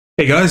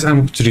Hey guys, and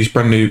welcome to this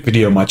brand new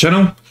video on my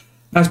channel.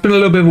 Now, it's been a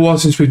little bit of a while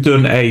since we've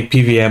done a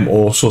PVM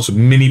or sort of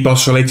mini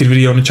boss related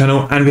video on the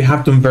channel, and we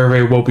have done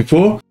very well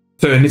before.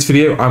 So in this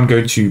video I'm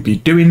going to be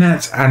doing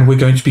that, and we're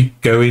going to be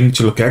going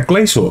to look at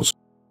glacors.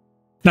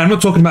 Now, I'm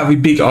not talking about the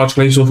big arch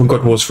glacier from God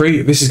of War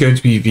 3. This is going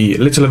to be the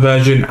littler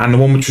version, and the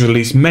one which was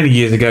released many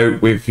years ago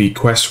with the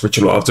quest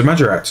Ritual of the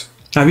Majorat.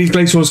 Now, these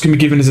glacors can be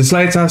given as a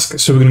slayer task,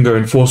 so we're going to go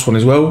and force one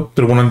as well.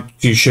 But what I want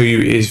to show you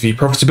is the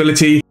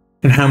profitability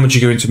and how much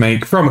you're going to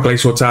make from a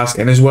glacier task,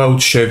 and as well to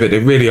show that they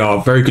really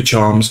are very good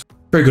charms,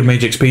 very good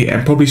mage XP,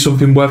 and probably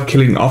something worth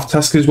killing off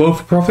task as well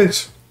for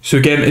profit. So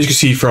again, as you can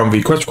see from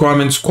the quest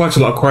requirements, quite a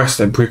lot of quests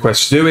and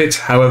pre-quests to do it.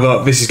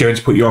 However, this is going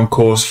to put you on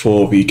course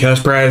for the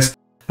curse prayers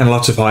and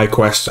lots of high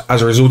quests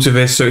as a result of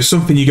this. So it's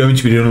something you're going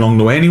to be doing along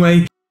the way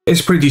anyway.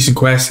 It's a pretty decent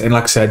quest, and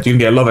like I said, you can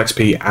get a lot of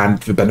XP and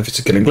the benefits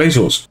of killing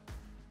glacors.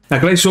 Now,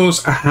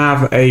 glacors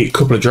have a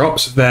couple of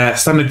drops. Their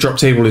standard drop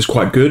table is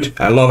quite good.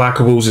 A lot of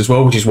alcohols as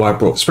well, which is why I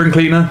brought the spring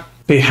cleaner.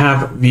 They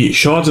have the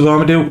shards of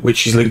Armadillo,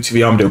 which is linked to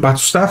the Armadillo battle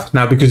staff.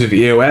 Now, because of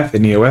the EOF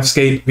in the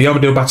EOF-scape, the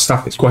Armadillo battle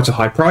staff is quite a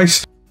high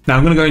price. Now,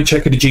 I'm going to go and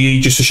check at the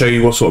GE just to show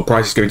you what sort of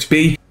price it's going to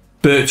be.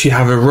 But you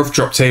have a rough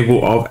drop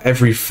table of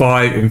every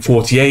 5 in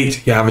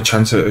 48. You have a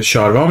chance at a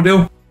shard of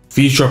Armadillo.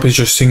 For each drop is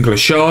just singular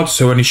shards,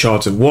 so only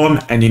shards of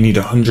 1, and you need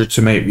 100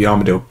 to make the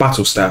Armadillo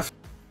battle staff.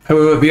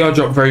 However, they are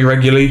dropped very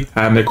regularly,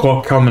 and they're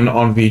quite common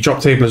on the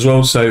drop table as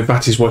well, so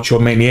that is what you're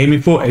mainly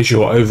aiming for as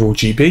your overall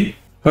GP.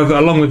 However,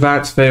 along with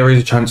that, there is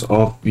a chance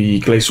of the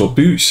Glacier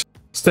boots,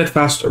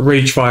 Steadfast,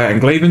 Ragefire,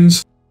 and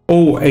Glavens,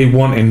 all a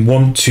 1 in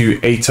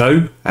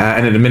 1280,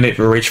 and at the minute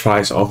the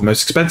Ragefires are the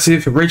most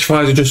expensive.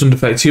 Ragefires are just under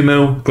 32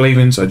 mil,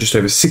 Glavens are just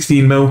over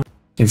 16 mil,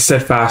 and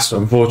Steadfast,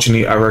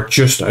 unfortunately, are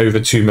just over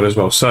 2 mil as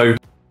well. So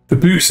the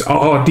boots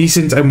are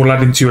decent and will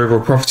add into your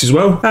overall profit as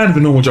well, and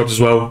the normal jobs as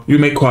well. You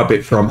make quite a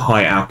bit from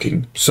high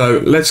alking.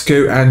 So let's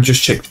go and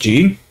just check the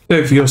GE.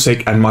 So for your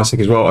sake and my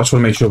sake as well, I just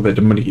want to make sure that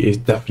the money is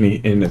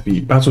definitely in the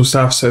battle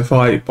staff, so if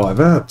I buy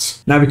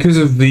that. Now, because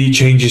of the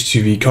changes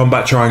to the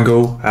combat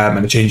triangle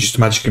and the changes to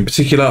magic in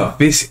particular,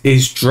 this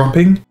is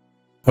dropping.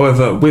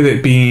 However, with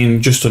it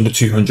being just under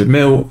 200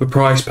 mil, the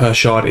price per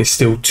shard is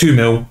still 2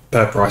 mil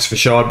per price for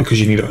shard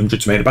because you need 100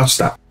 to make the battle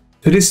staff.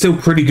 So it is still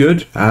pretty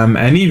good,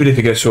 and even if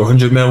it goes to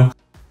 100 mil,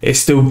 it's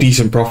still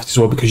decent profit as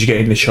well because you're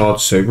getting the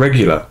shards so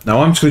regular.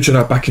 Now, I'm just going to turn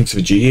that back into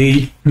the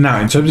GE. Now,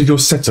 in terms of your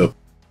setup,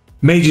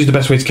 mage is the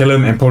best way to kill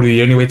him and probably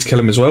the only way to kill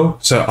him as well.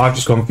 So I've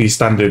just gone for the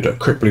standard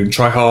crit bloom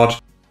tryhard.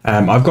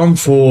 I've gone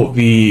for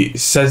the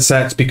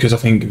set because I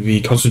think the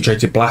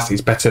concentrated blast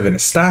is better than a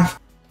staff.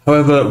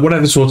 However,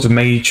 whatever sort of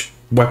mage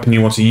weapon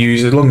you want to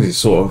use, as long as it's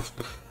sort of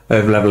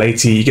over level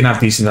 80, you can have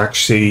decent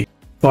accuracy.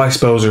 Fire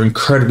spells are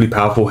incredibly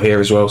powerful here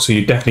as well, so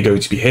you're definitely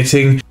going to be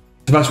hitting.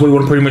 So that's what you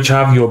want to pretty much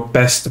have your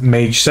best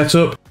mage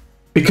setup.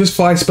 Because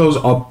fire spells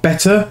are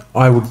better,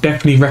 I would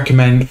definitely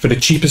recommend for the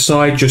cheaper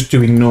side just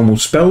doing normal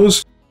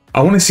spells.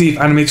 I want to see if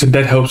Animate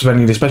Undead helps with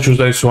any of the specials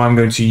though, so I'm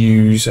going to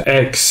use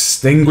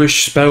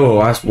Extinguish spell,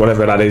 or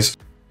whatever that is,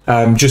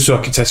 just so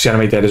I can test the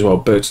Animate Dead as well.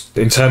 But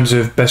in terms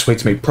of best way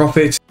to make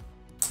profit,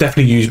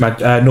 definitely use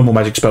normal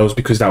magic spells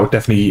because that would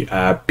definitely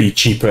be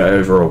cheaper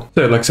overall.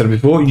 So like I said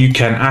before, you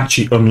can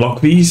actually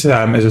unlock these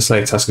as a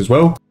slayer task as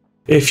well.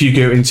 If you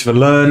go into the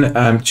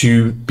learn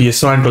to be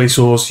assigned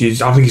glacors,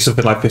 I think it's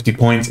something like 50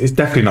 points. It's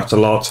definitely not a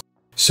lot.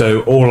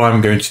 So all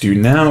I'm going to do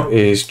now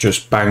is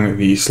just bang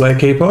the slayer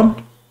cape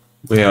on.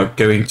 We are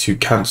going to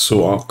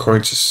cancel our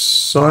current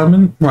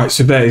assignment. Right,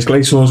 so there is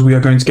glacors. We are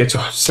going to get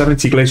to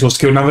 70 glacors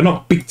killed. Now, they're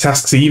not big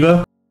tasks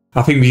either.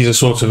 I think these are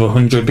sort of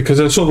 100 because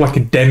they're sort of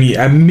like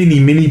a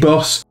mini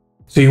boss,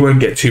 so you won't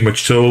get too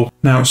much at all.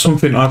 Now,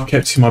 something I've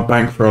kept in my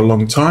bank for a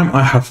long time,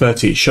 I have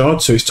 38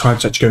 shards, so it's time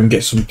to actually go and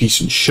get some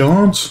decent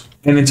shards.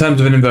 And in terms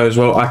of an info as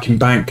well, I can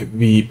bank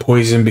the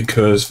poison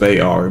because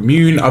they are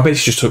immune. I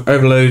basically just took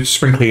Overload,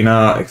 Spring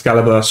Cleaner,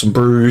 Excalibur, some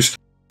Brews,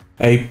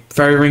 a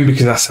Fairy Ring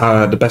because that's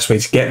the best way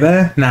to get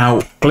there.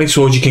 Now,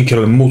 glacors, you can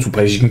kill them in multiple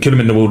places. You can kill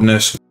them in the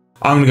wilderness.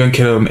 I'm going to go and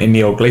kill them in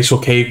the old glacier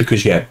cave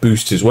because you get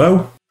boost as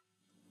well.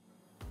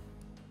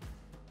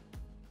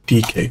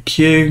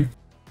 DKQ.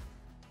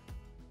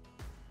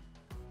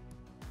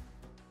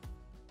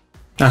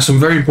 Now, some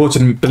very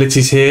important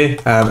abilities here,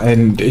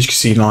 and as you can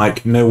see,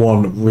 like, no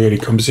one really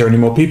comes here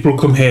anymore. People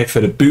come here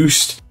for the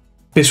boost.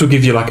 This will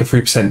give you like a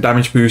 3%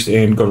 damage boost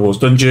in God of War's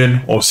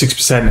dungeon, or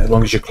 6% as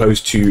long as you're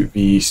close to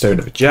the Stone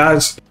of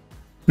Jazz.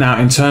 Now,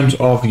 in terms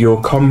of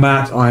your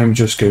combat, I'm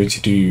just going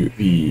to do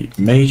the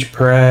mage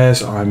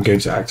prayers. I'm going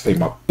to activate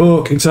my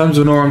book. In terms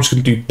of Nora, I'm just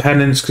going to do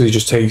penance because it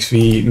just takes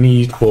the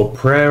need for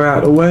prayer out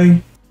of the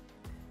way.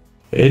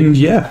 And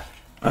yeah,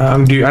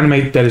 I'm going to do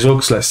Animate Dead as well,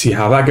 because let's see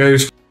how that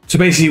goes. So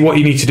basically what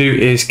you need to do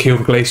is kill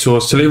the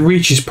glacors till it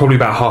reaches probably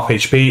about half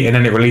HP, and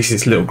then it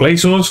releases little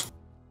glacors.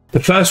 The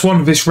first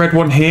one, this red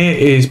one here,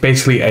 is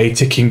basically a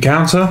ticking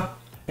counter,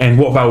 and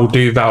what that will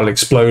do, that will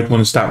explode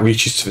once that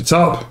reaches to the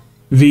top.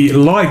 The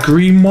light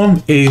green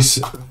one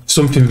is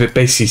something that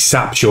basically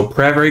saps your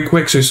prayer very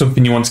quick, so it's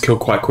something you want to kill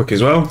quite quick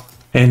as well.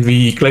 and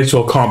the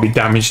glacier can't be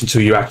damaged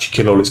until you actually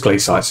kill all its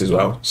glaciers as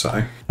well.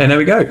 So, and there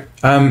we go.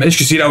 As you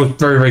can see, that was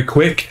very, very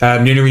quick. The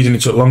only reason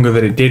it took longer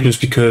than it did was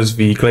because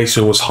the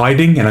glacier was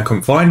hiding and I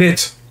couldn't find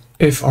it.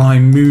 If I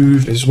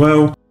move as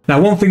well.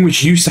 Now, one thing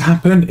which used to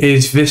happen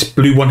is this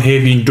blue one here,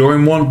 the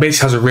enduring one,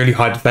 basically has a really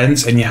high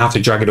defense and you have to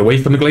drag it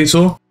away from the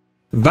glacier.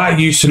 That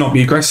used to not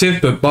be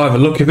aggressive, but by the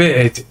look of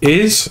it, it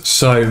is.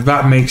 So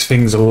that makes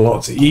things a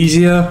lot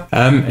easier.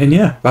 And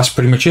yeah, that's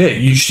pretty much it.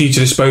 You just need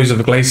to dispose of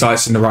the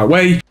glaciers in the right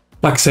way.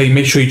 Like I say,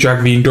 make sure you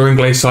drag the enduring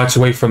glaciers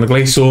away from the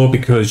glacier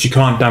because you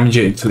can't damage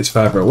it until it's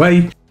further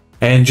away.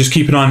 And just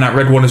keep an eye on that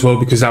red one as well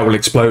because that will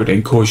explode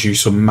and cause you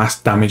some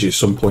mass damage at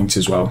some point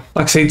as well.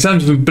 Like I say, in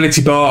terms of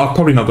ability bar, I've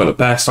probably not got the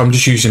best. I'm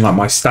just using like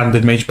my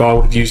standard mage bar I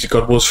would have used at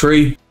God Wars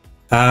 3.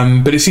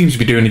 But it seems to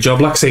be doing the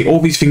job. Like I say, all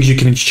these things you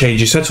can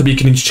interchange. Your setup you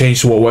can interchange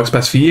to what works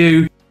best for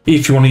you.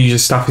 If you want to use a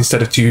staff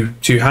instead of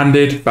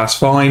two-handed, that's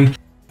fine.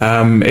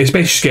 It's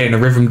basically just getting a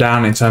rhythm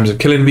down in terms of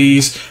killing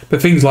these.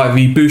 But things like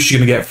the boost you're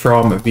going to get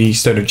from the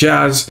Stone of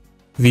Jazz,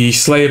 the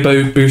Slayer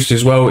Bow boost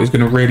as well is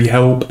going to really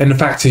help. And the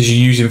fact is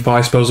you're using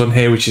fire spells on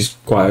here, which is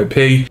quite OP.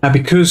 And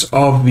because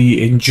of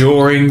the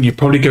enduring, you're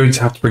probably going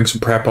to have to bring some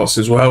prayer pots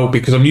as well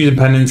because I'm using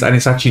penance and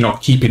it's actually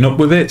not keeping up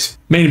with it.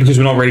 Mainly because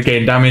we're not really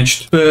getting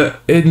damaged.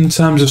 But in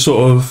terms of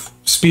sort of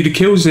speed of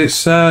kills,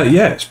 it's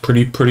yeah, it's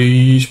pretty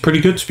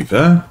good to be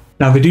fair.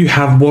 Now, they do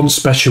have one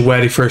special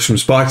where they throw some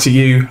spikes at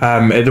you.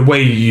 The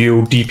way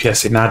you'll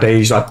DPS it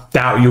nowadays, I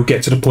doubt you'll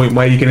get to the point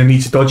where you're going to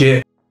need to dodge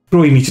it. But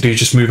all you need to do is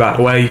just move out of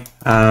the way.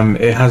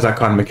 It has that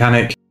kind of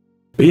mechanic.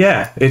 But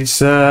yeah,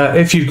 it's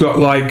if you've got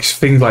like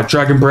things like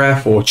Dragon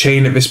Breath or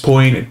Chain at this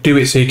point, do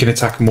it so you can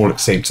attack them all at the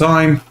same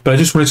time. But I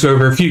just wanted to go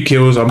over a few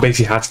kills on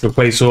basically how to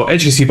play Glacier.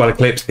 As you can see by the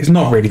clips, it's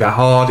not really that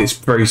hard. It's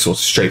very sort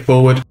of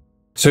straightforward.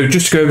 So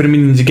just to go over the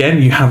minions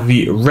again, you have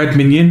the red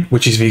minion,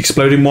 which is the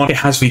exploding one. It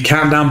has the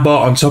countdown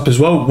bar on top as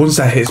well. Once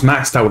that hits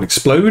max, that will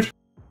explode.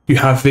 You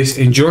have this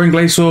enduring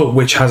Glacier,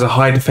 which has a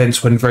high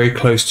defense when very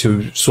close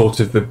to sort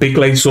of the big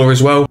Glacier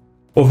as well.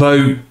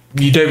 Although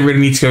you don't really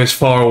need to go as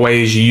far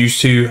away as you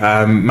used to.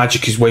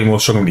 Magic is way more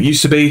strong than it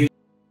used to be.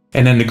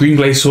 And then the green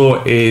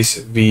Glacier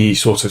is the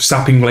sort of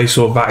sapping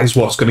Glacier. That is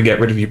what's going to get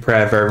rid of your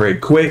prayer very, very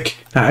quick.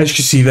 Now, as you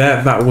can see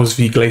there, that was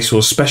the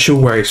Glacier special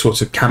where it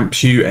sort of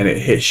camps you and it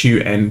hits you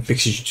and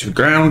fixes you to the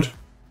ground.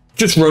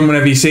 Just run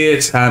whenever you see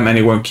it and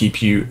it won't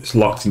keep you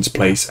locked into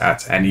place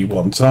at any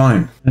one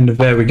time. And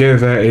there we go.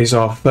 There is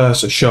our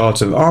first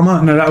shards of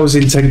armor. Now, that was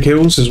in 10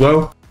 kills as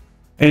well.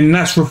 And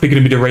that's roughly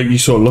going to be the rate you're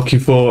sort of looking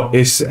for.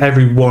 It's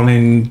every 1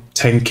 in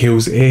 10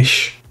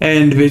 kills-ish.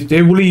 And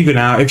it will even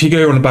out. If you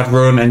go on a bad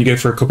run and you go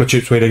for a couple of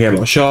trips where you don't get a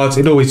lot of shards,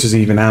 it always does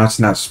even out.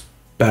 And that's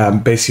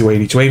basically what you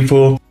need to aim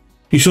for.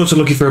 You're sort of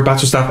looking for a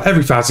battle staff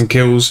every 1,000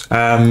 kills,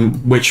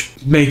 which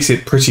makes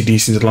it pretty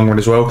decent in the long run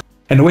as well.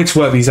 And the way to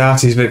work these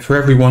out is that for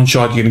every 1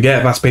 shard you're going to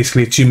get, that's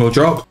basically a 2 mil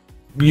drop.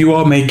 You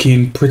are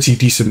making pretty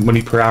decent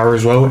money per hour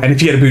as well. And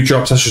if you get a boot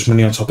drops, that's just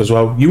money on top as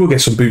well. You will get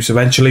some boots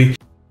eventually.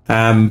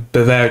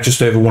 But they're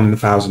just over 1 in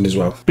 1,000 as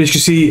well. But as you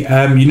can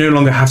see, you no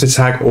longer have to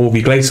tag all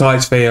the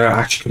glaciers. They are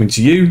actually coming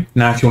to you.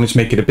 Now, if you wanted to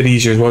make it a bit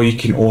easier as well, you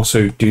can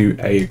also do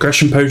a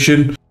aggression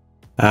potion.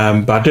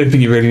 But I don't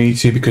think you really need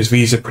to because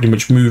these are pretty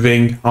much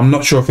moving. I'm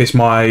not sure if it's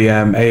my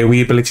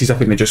AoE abilities. I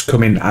think they just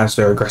come in as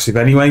they're aggressive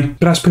anyway. But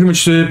that's pretty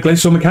much the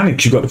glacier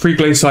mechanics. You've got the 3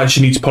 glaciers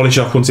you need to polish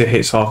off once it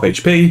hits half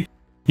HP.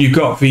 You've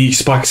got the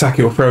spike attack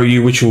it will throw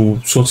you, which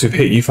will sort of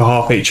hit you for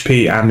half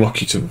HP and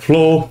lock you to the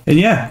floor. And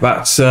yeah,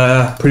 that's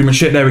pretty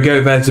much it. There we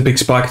go. There's a big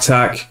spike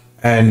attack,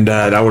 and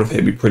that would have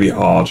hit me pretty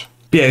hard.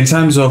 But yeah, in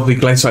terms of the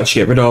glacier to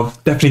get rid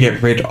of, definitely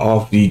get rid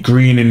of the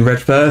green and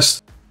red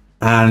first.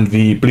 And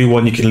the blue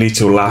one you can leave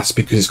till last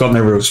because it's got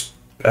no real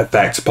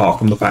effect apart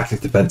from the fact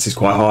its defense is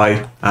quite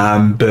high.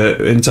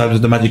 But in terms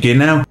of the magic gear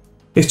now,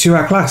 it's 2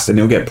 outclassed and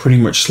it'll get pretty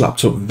much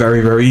slapped up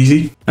very, very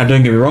easy. And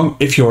don't get me wrong,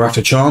 if you're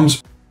after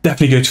charms,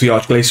 definitely go to the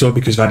Arch Glacier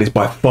because that is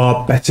by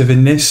far better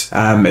than this.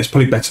 It's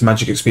probably better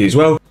magic XP as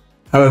well.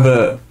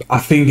 However, I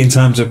think in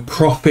terms of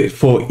profit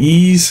for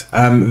ease,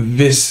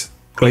 this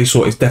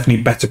Glacier is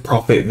definitely better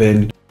profit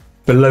than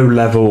the low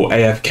level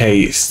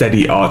AFK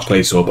steady Arch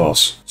Glacier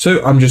boss.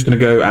 So I'm just going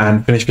to go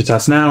and finish the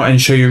task now and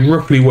show you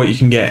roughly what you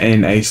can get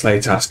in a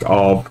slay task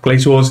of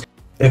Glaciers.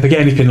 If I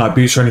get anything like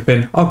boosts or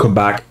anything, I'll come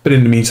back. But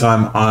in the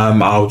meantime,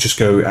 I'll just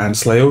go and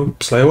slay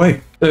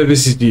away. So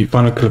this is the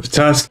final kill of the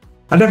task.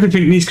 I definitely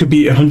think these could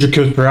be 100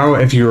 kills per hour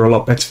if you're a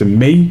lot better than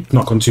me.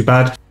 Not gone too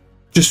bad.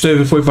 Just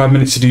over 45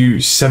 minutes to do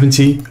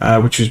 70,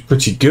 which was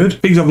pretty good.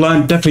 Things I've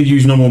learned, definitely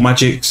use normal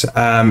magics.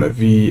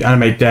 The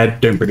animate dead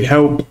don't really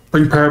help.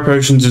 Bring prayer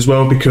potions as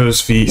well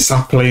because the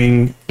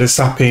sapping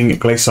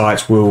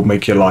glaciers will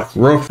make your life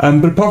rough.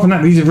 But apart from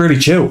that, these are really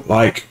chill.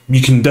 Like,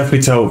 you can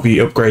definitely tell the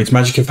upgrades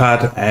magic have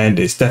had, and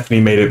it's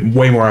definitely made it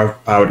way more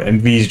overpowered,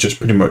 and these are just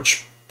pretty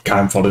much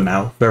cannon fodder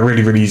now. They're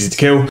really, really easy to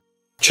kill.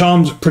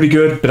 Charms, pretty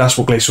good, but that's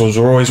what Glacors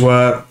always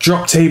were.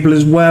 Drop table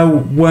as well,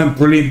 weren't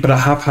brilliant, but I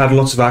have had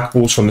lots of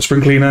alcohols from the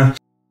Spring Cleaner.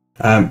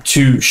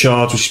 2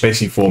 shards, which is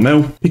basically 4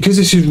 mil. Because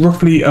this is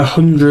roughly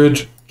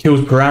 100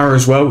 kills per hour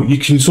as well, you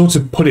can sort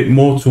of put it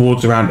more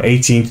towards around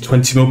 18 to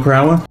 20 mil per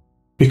hour,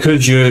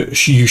 because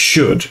you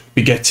should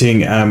be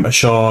getting a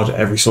shard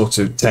every sort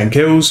of 10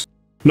 kills.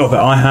 Not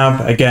that I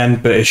have, again,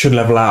 but it should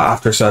level out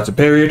after a certain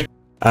period.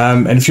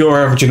 And if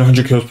you're averaging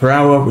 100 kills per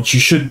hour, which you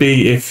should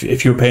be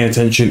if you're paying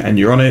attention and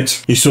you're on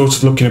it, you're sort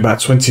of looking about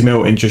 20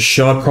 mil in just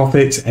shard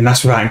profit, and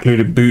that's without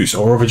including boots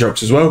or other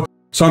drops as well.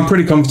 So I'm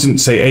pretty confident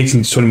to say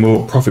 18 to 20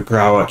 mil profit per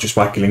hour just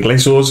by killing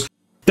Glacors.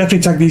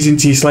 Definitely tag these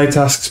into your slay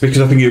tasks, because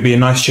I think it would be a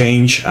nice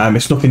change.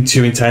 It's nothing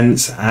too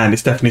intense, and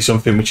it's definitely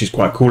something which is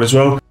quite cool as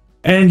well.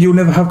 And you'll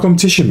never have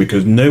competition,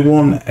 because no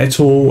one at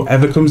all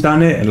ever comes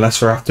down it unless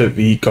they're after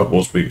the God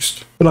Wars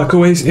boost. But like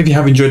always, if you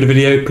have enjoyed the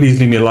video,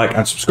 please leave me a like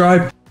and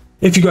subscribe.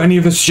 If you've got any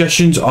other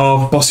suggestions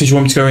of bosses you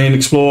want me to go in and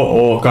explore,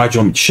 or guides you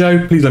want me to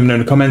show, please let me know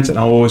in the comments, and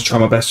I'll always try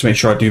my best to make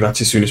sure I do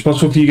that as soon as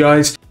possible for you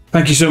guys.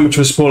 Thank you so much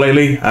for the support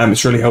lately.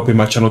 It's really helping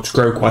my channel to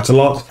grow quite a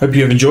lot. Hope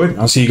you have enjoyed.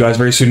 I'll see you guys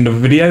very soon in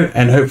another video,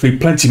 and hopefully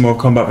plenty more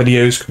combat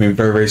videos coming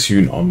very, very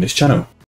soon on this channel.